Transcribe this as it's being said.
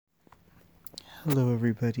Hello,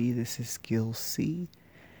 everybody. This is Gil C,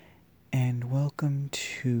 and welcome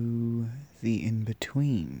to the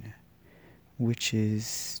Inbetween, which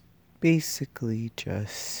is basically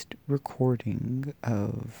just recording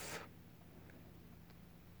of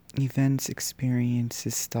events,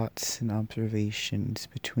 experiences, thoughts, and observations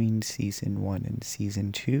between Season 1 and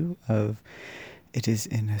Season 2 of It Is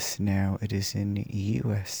In Us Now, It Is In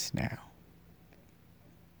US Now.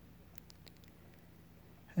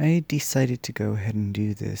 I decided to go ahead and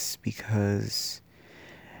do this because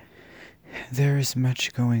there is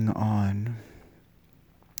much going on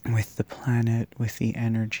with the planet, with the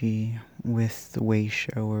energy, with the way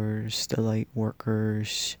showers, the light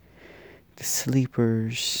workers, the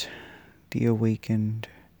sleepers, the awakened,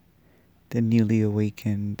 the newly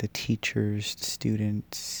awakened, the teachers, the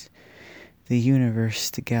students, the universe,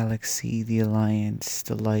 the galaxy, the alliance,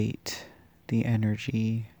 the light, the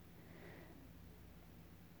energy.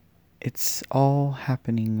 It's all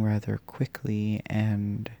happening rather quickly,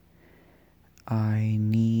 and I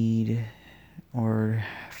need or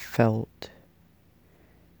felt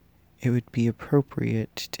it would be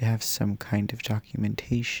appropriate to have some kind of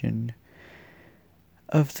documentation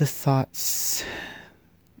of the thoughts,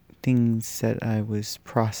 things that I was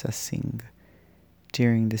processing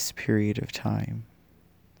during this period of time.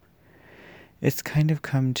 It's kind of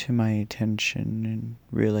come to my attention and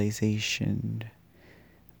realization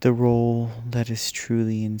the role that is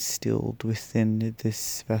truly instilled within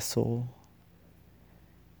this vessel.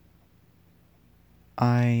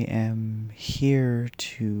 I am here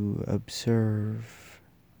to observe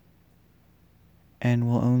and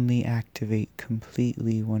will only activate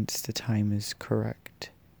completely once the time is correct,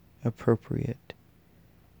 appropriate,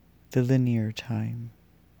 the linear time.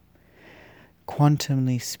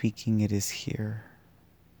 Quantumly speaking, it is here.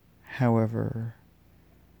 However,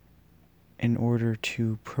 in order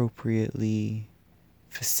to appropriately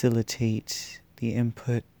facilitate the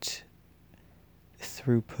input, the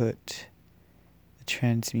throughput, the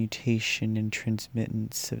transmutation and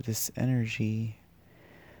transmittance of this energy,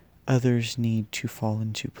 others need to fall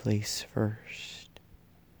into place first.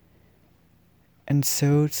 And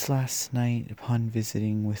so it's last night, upon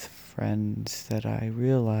visiting with friends, that I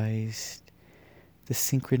realized the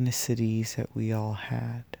synchronicities that we all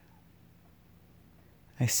had.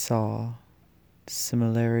 I saw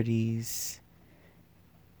similarities,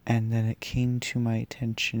 and then it came to my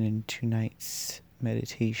attention in tonight's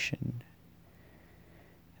meditation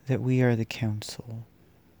that we are the council.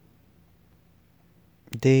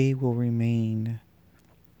 They will remain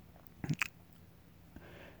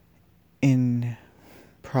in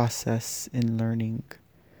process, in learning,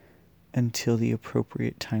 until the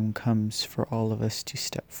appropriate time comes for all of us to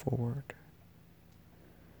step forward.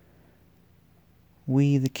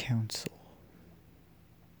 We, the council,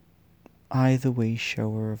 I, the way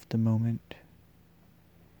shower of the moment,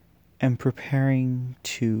 am preparing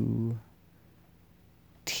to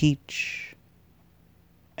teach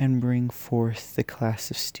and bring forth the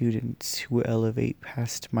class of students who will elevate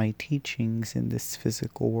past my teachings in this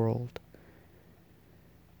physical world.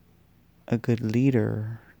 A good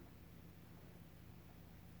leader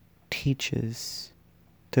teaches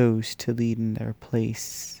those to lead in their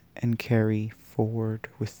place and carry forward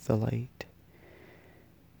with the light.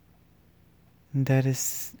 And that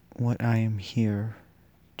is what I am here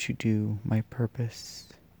to do, my purpose.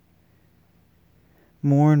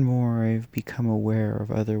 More and more I've become aware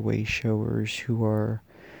of other way showers who are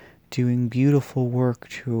doing beautiful work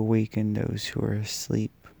to awaken those who are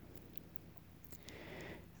asleep.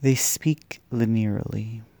 They speak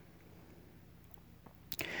linearly.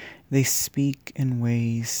 They speak in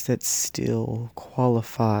ways that still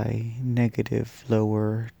qualify negative,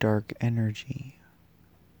 lower, dark energy.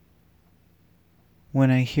 When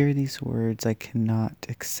I hear these words, I cannot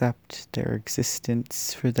accept their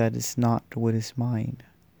existence, for that is not what is mine.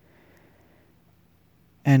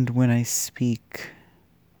 And when I speak,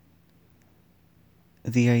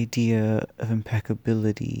 the idea of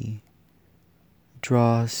impeccability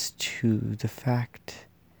draws to the fact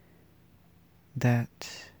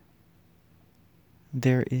that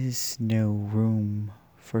there is no room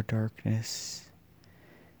for darkness,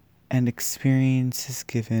 and experiences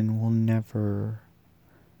given will never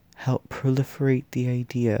help proliferate the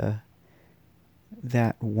idea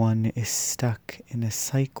that one is stuck in a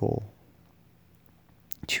cycle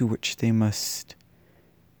to which they must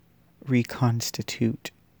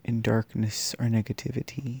reconstitute in darkness or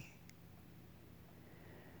negativity.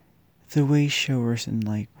 The way showers and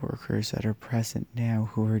light workers that are present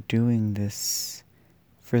now who are doing this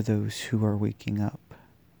for those who are waking up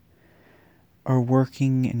are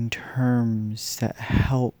working in terms that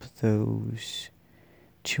help those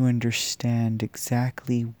to understand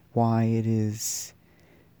exactly why it is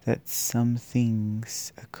that some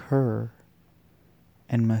things occur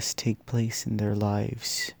and must take place in their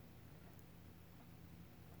lives.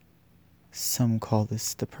 Some call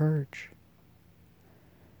this the purge.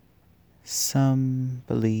 Some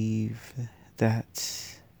believe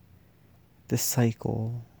that the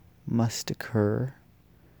cycle must occur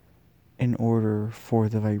in order for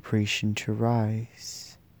the vibration to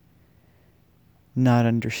rise, not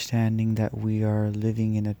understanding that we are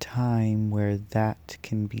living in a time where that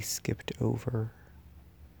can be skipped over.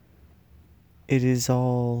 It is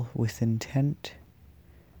all with intent.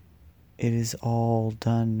 It is all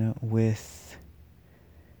done with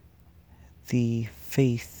the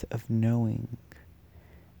faith of knowing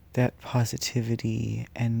that positivity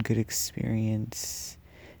and good experience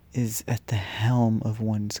is at the helm of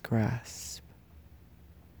one's grasp.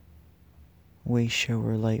 Way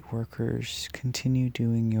shower light workers, continue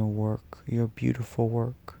doing your work, your beautiful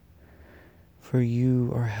work, for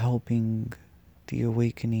you are helping the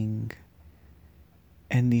awakening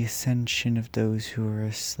and the ascension of those who are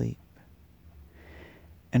asleep.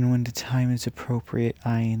 And when the time is appropriate,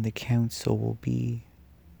 I and the council will be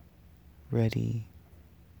ready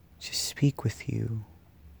to speak with you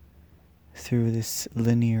through this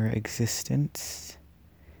linear existence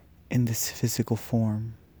in this physical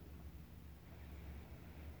form.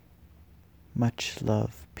 Much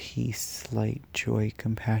love, peace, light, joy,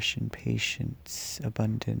 compassion, patience,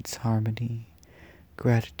 abundance, harmony,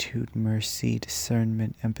 gratitude, mercy,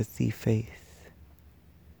 discernment, empathy, faith.